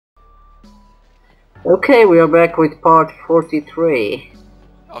Okay, we are back with part 43.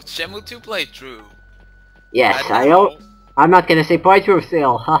 Of Shenmue 2 playthrough. Yes, And now, I'm not gonna say playthrough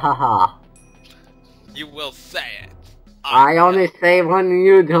still, ha ha ha. you will say it. I only say when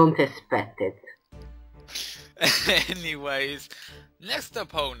you don't expect it. Anyways, next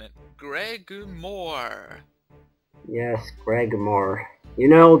opponent, Greg Moore. Yes, Greg Moore. You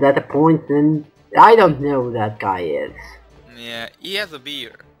know that appointment? I don't know who that guy is. Yeah, he has a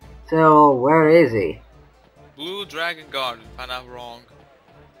beard. So, where is he? Blue Dragon Garden, if I'm not wrong.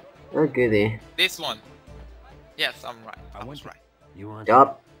 Oh goody. This one. Yes, I'm right. I was right. You want?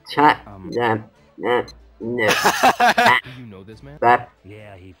 Yup. Chat. No. Do you know this man?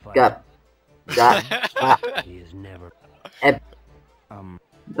 Yeah, he fights. He is never. Cost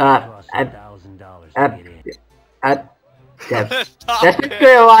 $1,000 to get in. That's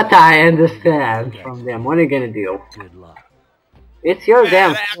what I understand from them. What are you gonna do? Good luck. It's your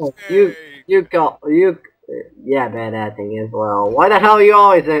damn fault. Yeah, bad acting as well. Why the hell are you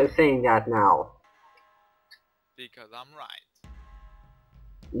always saying that now? Because I'm right.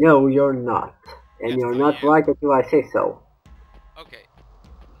 No, you're not. And Yes, you're I not am. right until I say so. Okay.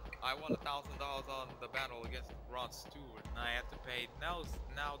 I won $1,000 on the battle against Rod Stewart, and I have to pay now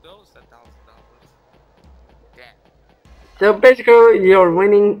those $1,000. Damn. So basically, you're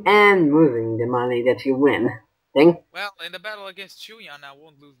winning and losing the money that you win. Thing? Well, in the battle against Chuyan, I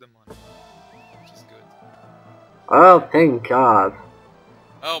won't lose the money, which is good. Oh, thank God.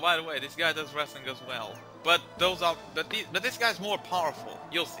 Oh, by the way, this guy does wrestling as well. But this guy's more powerful.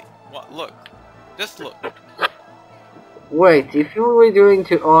 You'll see. What? Look. Just look. Wait, if you were doing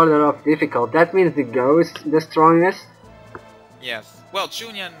to order of difficult, that means the Go is the strongest? Yes. Well,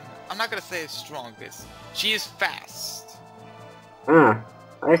 Chuyan, I'm not gonna say is strongest. She is fast. Ah,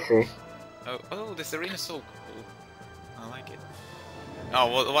 I see. Oh, this arena is so cool. I like it. Oh,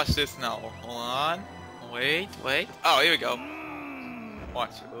 well, watch this now. Hold on. Wait. Oh, here we go.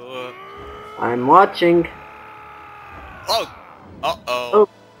 Watch. I'm watching. Oh! Oh. Uh-oh.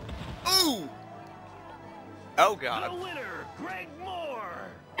 Ooh! Oh, God. The winner, Greg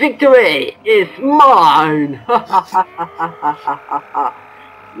Moore. Victory is mine!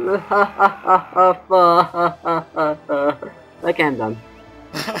 Okay, I'm done.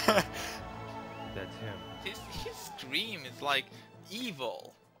 That's him. His scream is like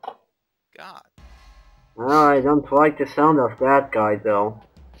evil. God. Oh, I don't like the sound of that guy though.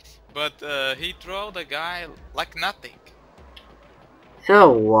 But he throw the guy like nothing.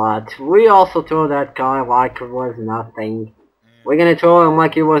 So what? We also throw that guy like it was nothing. We're gonna throw him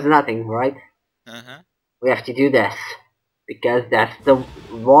like it was nothing, right? Uh-huh. We have to do this. Because that's the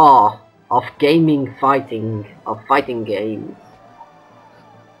law of gaming fighting, of fighting games.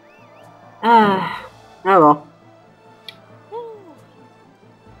 Ah, oh well.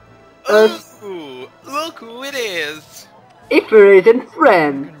 Ooh, look who it is! Ifrit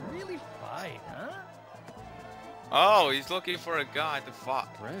friend! You can really fight, huh? Oh, he's looking for a guy to fight.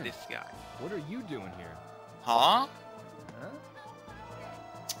 Friend. This guy. What are you doing here? Huh?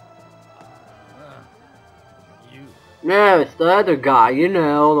 You. No, it's the other guy, you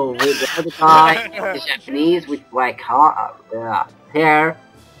know, the other guy, the Japanese with black hair.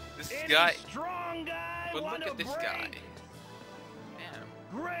 This guy. Strong guy. But look at this guy.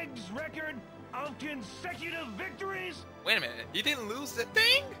 Damn. Greg's record of consecutive victories. Wait a minute. He didn't lose the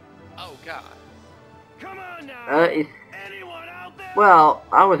thing? Oh, God. Come on now. It's, Anyone out there? well,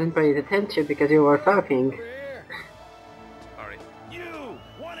 I wasn't paying attention because you were talking. Sorry. You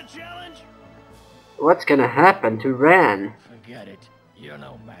want a challenge? What's gonna happen to Ran? Forget it. You're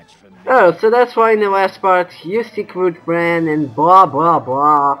no match for me. Oh, so that's why in the last part you stick with Ran and blah blah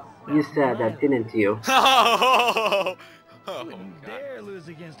blah. You said that, didn't you? Oh, Wouldn't God. dare lose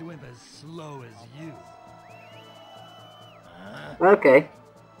against a wimp as slow as you. Okay.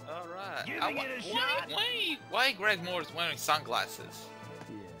 Alright. Giving it a shot? Why Greg Moore is wearing sunglasses?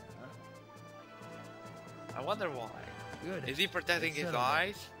 Yeah. I wonder why. Good. Is he protecting Let's his settle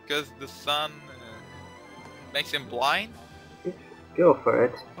eyes? Because the sun makes him blind? Go for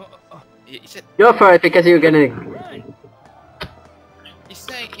it. He said Go for it because you're gonna... Right. he's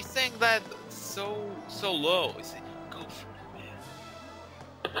saying that so low. He's saying, go for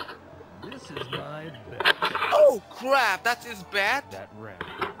it. This is my bet. Oh crap! That's his bet. That rat.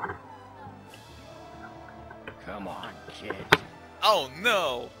 Come on, kid. Oh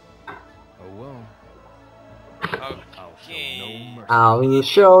no. Oh well. Okay. I'll show no mercy. I'll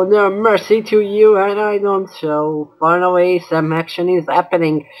show no mercy to you and I don't show. Finally, some action is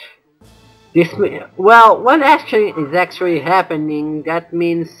happening. Well, when action is actually happening, that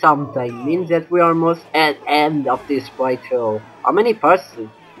means something. Means that we are almost at end of this playthrough. How many persons?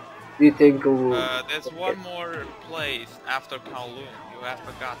 do you think? There's one more place after Kowloon. You have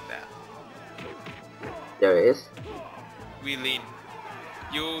forgot that. There is. Guilin.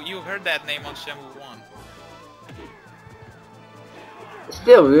 You heard that name on Shenmue 1.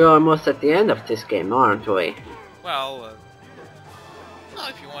 Still, we're almost at the end of this game, aren't we? Well, well,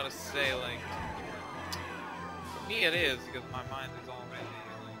 if you want to say like, for me it is because my mind is already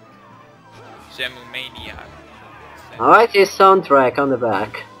like Shenmue Maniac. Alright, his soundtrack on the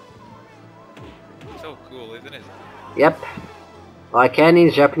back. So cool, isn't it? Yep. Like any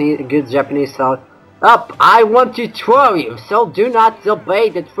Japanese, good Japanese sound. Up! I want to throw you, so do not disobey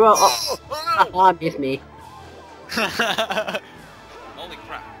the throw. Oh, oh, miss me. Holy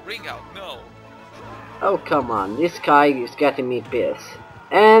crap! Ring out, no. Oh come on, this guy is getting me pissed.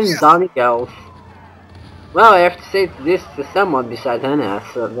 And down he goes. Well, I have to say this to someone besides Hannah,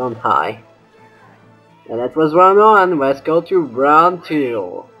 so don't I? And that was round 1. Let's go to round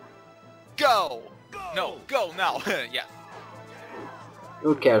 2. Go! No, go now! Yes.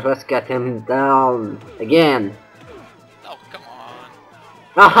 Who cares? Let's get him down again. Oh, come on.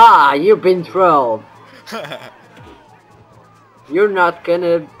 Aha! You've been trolled. You're not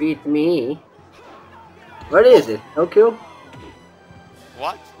gonna beat me. What is it? Tokyo?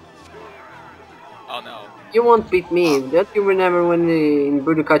 What? Oh no. You won't beat me. Don't you remember when in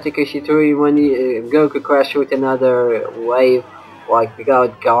Budokai Tenkaichi 3 when Goku crashed with another wave, like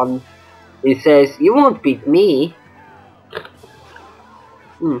without gun? He says, "You won't beat me."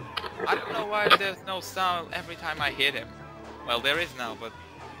 I don't know why there's no sound every time I hit him. Well, there is now, but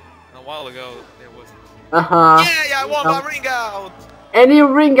a while ago there wasn't. Yeah, I want my ring out! And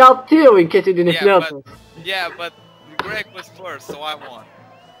you ring out too, in case you didn't notice. But Greg was first, so I won.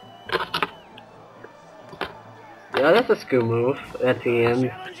 Yeah, that's a school move at the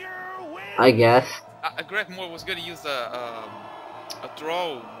end, I guess. Greg Moore was gonna use a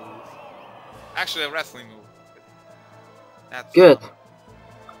throw move. Actually, a wrestling move. That's good.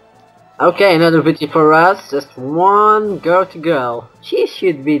 Okay, another victory for us. Just one girl to go. She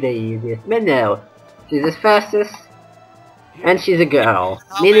should be the easiest, but no. She's the fastest, and she's a girl.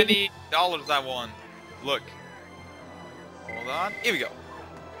 How many dollars I won? Look. Hold on. Here we go.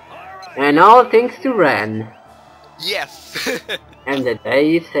 And all thanks to Ren. Yes. And the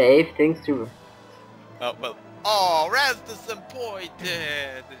day is safe thanks to. Oh well. Oh, Ren's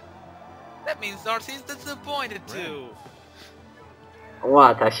disappointed. That means Darcy's disappointed too.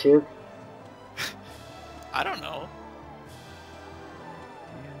 What? I should. I don't know.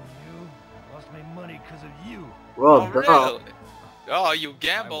 You lost my money because of you. Well, oh, really? Oh, you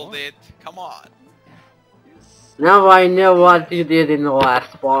gambled it. Come on. Now I know what you did in the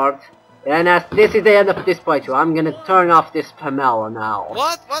last part. And as this is the end of this playthrough, I'm gonna turn off this Pamela now.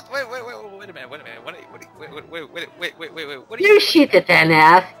 What? Wait a minute. What you cheated,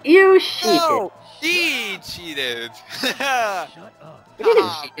 NS. You cheated. No, he cheated. Shut up. You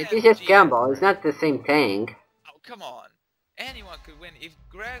didn't cheat. You just gamble. It's not the same thing. Oh, come on. Anyone could win. If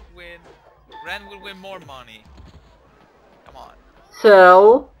Greg wins, Ren will win more money. Come on.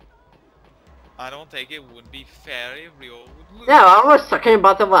 So? I don't think it would be fair if Rio would lose. No, I was talking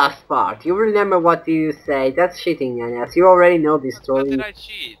about the last part. You remember what you say. That's cheating, NS. You already know this story. What did I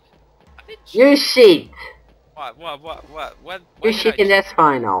cheat? I didn't cheat. You cheat. What? You cheat in this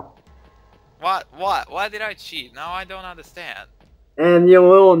final. What did I cheat? Now I don't understand. And you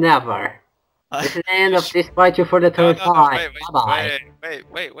will never. It's the end of this playthrough for the third time. Bye-bye.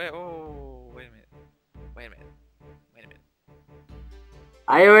 Wait, oh, wait a minute.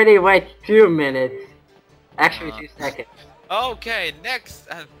 I already wait 2 minutes. Actually 2 seconds. Okay, next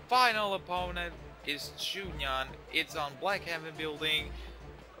and final opponent is Chunyan. It's on Black Heaven Building,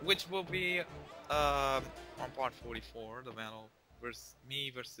 which will be on part 44, the battle versus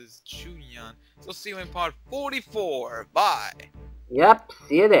me versus Chunyan. So see you in part 44. Bye. Yep,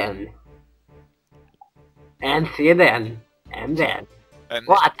 see you then. And see you then. And then. And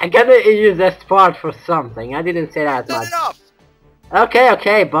what? I gotta use this part for something. I didn't say that much. Enough!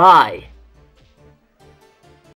 Okay, bye.